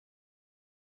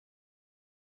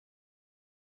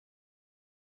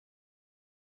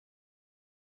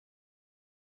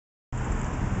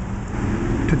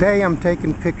Today I'm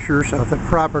taking pictures of the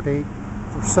property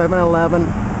for 7-Eleven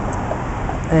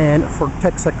and for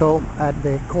Texaco at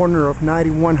the corner of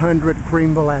 9100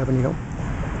 Greenville Avenue.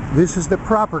 This is the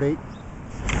property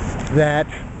that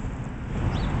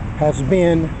has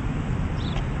been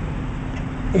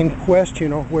in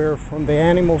question, or where from the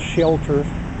animal shelters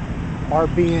are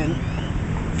being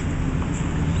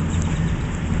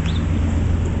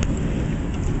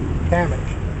damaged.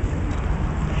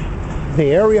 The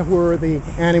area where the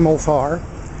animals are,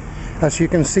 as you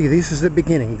can see, this is the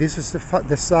beginning. This is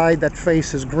the side that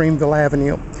faces Greenville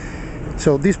Avenue.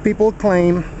 So these people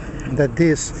claim that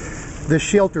the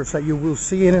shelters that you will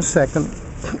see in a second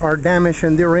are damaged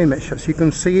in their image. As you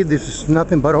can see, this is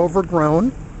nothing but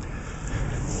overgrown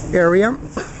area.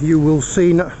 You will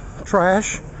see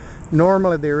trash.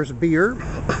 Normally there's beer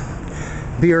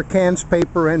cans,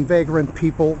 paper, and vagrant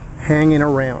people hanging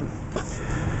around.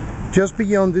 Just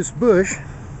beyond this bush,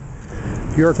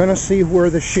 you're gonna see where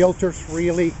the shelters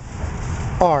really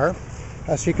are.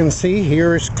 As you can see,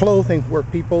 here is clothing where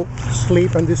people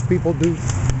sleep, and these people do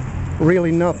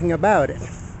really nothing about it.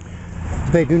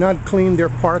 They do not clean their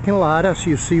parking lot, as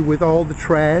you see, with all the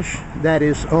trash that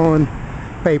is on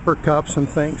paper cups and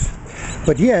things.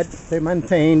 But yet they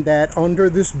maintain that under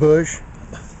this bush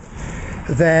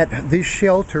that these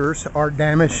shelters are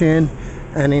damaging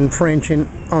and infringing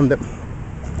on them.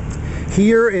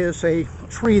 Here is a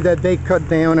tree that they cut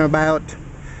down about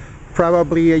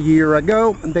probably a year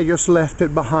ago, and they just left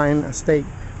it behind as they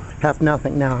have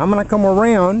nothing. Now I'm gonna come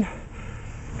around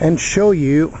and show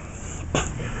you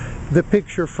the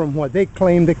picture from what they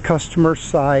claim the customer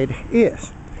side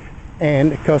is,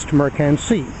 and the customer can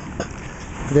see.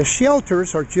 The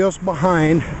shelters are just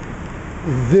behind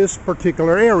this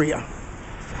particular area.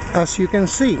 As you can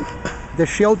see, the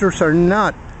shelters are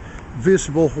not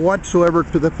visible whatsoever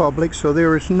to the public, so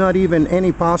there is not even any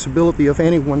possibility of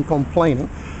anyone complaining.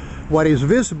 What is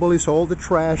visible is all the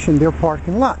trash in their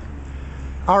parking lot.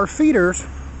 Our feeders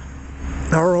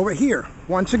are over here.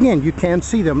 Once again, you can't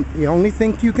see them. The only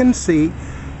thing you can see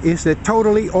is the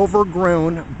totally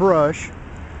overgrown brush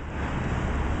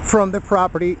from the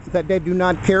property that they do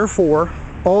not care for,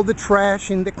 all the trash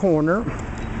in the corner,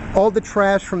 all the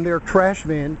trash from their trash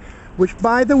bin, which,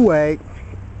 by the way,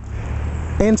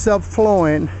 ends up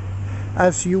flowing,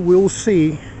 as you will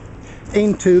see,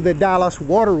 into the Dallas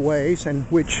waterways, and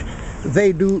which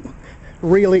they do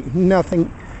really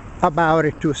nothing about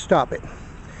it to stop it.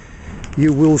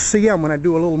 You will see, I'm going to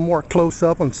do a little more close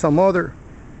up on some other,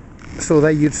 so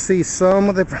that you see some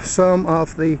of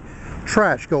the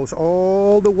trash goes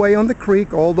all the way on the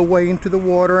creek, all the way into the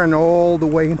water, and all the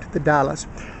way into the Dallas.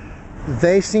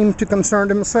 They seem to concern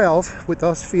themselves with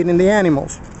us feeding the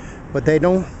animals, but they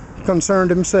don't concern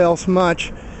themselves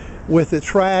much with the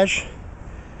trash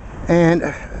and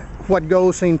what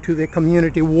goes into the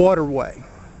community waterway.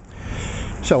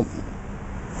 So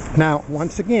now,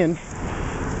 once again,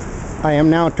 I am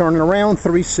now turning around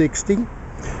 360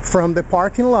 from the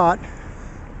parking lot.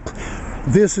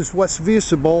 This is what's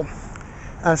visible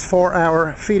as for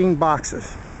our feeding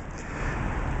boxes.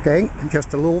 Okay,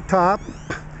 just a little top.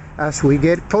 As we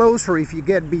get closer, if you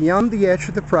get beyond the edge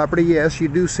of the property, yes, you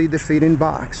do see the feeding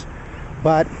box.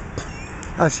 But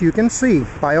as you can see,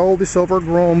 by all these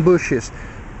overgrown bushes,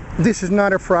 this is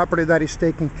not a property that is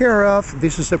taken care of.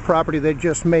 This is a property that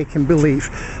just making believe.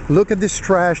 Look at this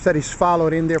trash that is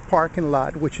followed in their parking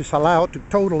lot, which is allowed to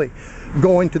totally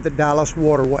go into the Dallas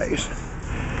waterways.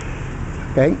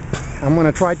 Okay, I'm going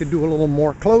to try to do a little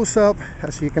more close up.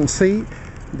 As you can see,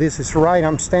 this is right,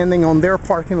 I'm standing on their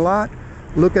parking lot.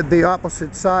 Look at the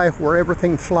opposite side where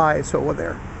everything flies over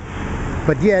there.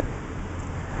 But yet,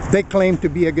 they claim to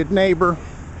be a good neighbor.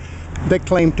 They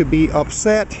claim to be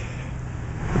upset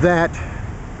that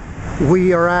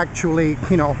we are actually,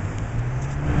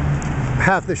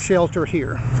 have the shelter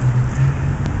here.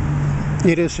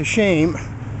 It is a shame,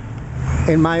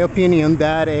 in my opinion,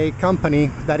 that a company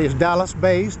that is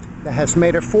Dallas-based, that has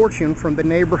made a fortune from the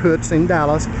neighborhoods in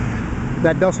Dallas,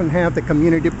 that doesn't have the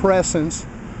community presence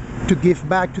to give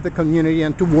back to the community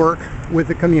and to work with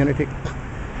the community.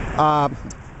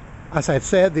 As I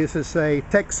said, this is a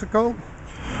Texaco.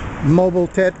 Mobile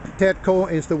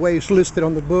Tedco is the way it's listed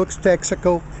on the books,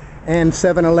 Texaco and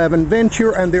 7-Eleven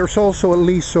Venture, and there's also a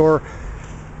leaseor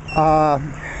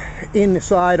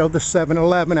inside of the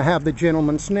 7-Eleven. I have the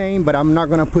gentleman's name, but I'm not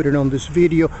going to put it on this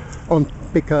video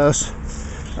because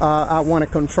I want to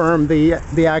confirm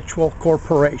the actual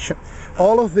corporation.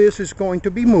 All of this is going to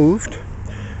be moved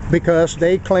because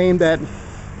they claim that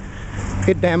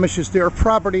it damages their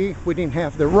property, we didn't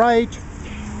have the right,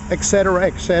 etc.,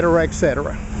 etc.,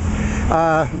 etc.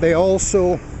 They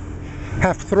also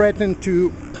have threatened to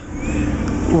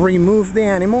remove the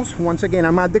animals. Once again,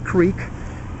 I'm at the creek,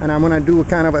 and I'm going to do a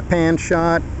kind of a pan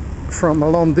shot from a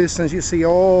long distance. You see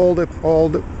all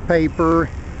the paper,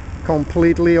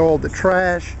 completely all the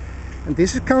trash, and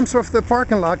this comes off the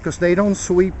parking lot because they don't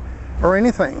sweep or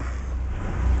anything.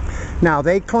 Now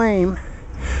they claim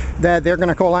that they're going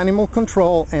to call animal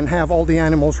control and have all the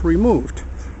animals removed.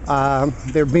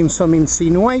 There have been some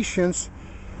insinuations,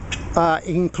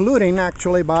 including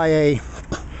actually by a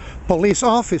police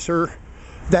officer,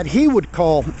 that he would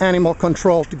call animal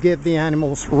control to get the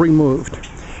animals removed.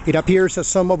 It appears that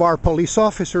some of our police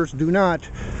officers do not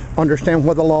understand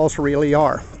what the laws really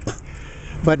are.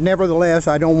 But nevertheless,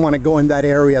 I don't want to go in that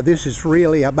area. This is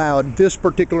really about this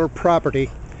particular property,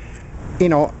 you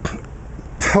know,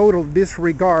 total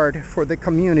disregard for the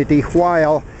community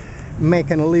while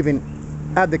making a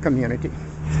living at the community.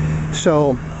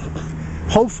 So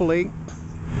hopefully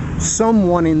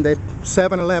someone in the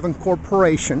 7-Eleven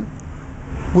Corporation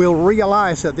will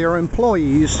realize that their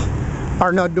employees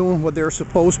are not doing what they're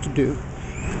supposed to do,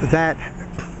 that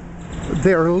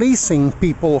their leasing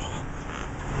people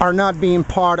are not being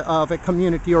part of a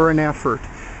community or an effort.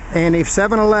 And if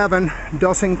 7-Eleven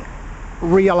doesn't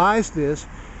realize this,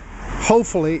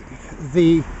 hopefully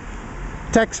the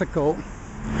Texaco,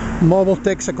 mobile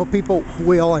Texaco people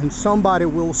will, and somebody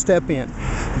will step in.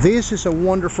 This is a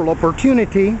wonderful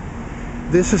opportunity.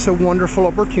 This is a wonderful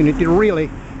opportunity really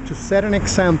to set an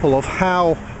example of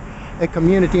how a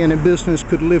community and a business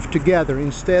could live together.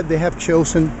 Instead, they have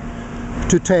chosen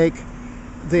to take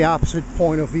the opposite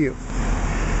point of view.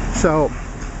 So,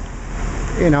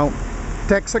 you know,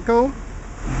 Texaco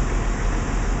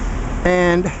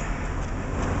and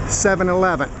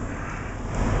 7-Eleven.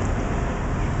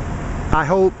 I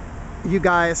hope you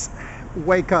guys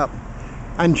wake up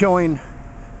and join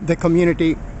the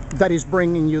community that is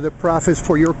bringing you the profits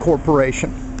for your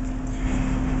corporation.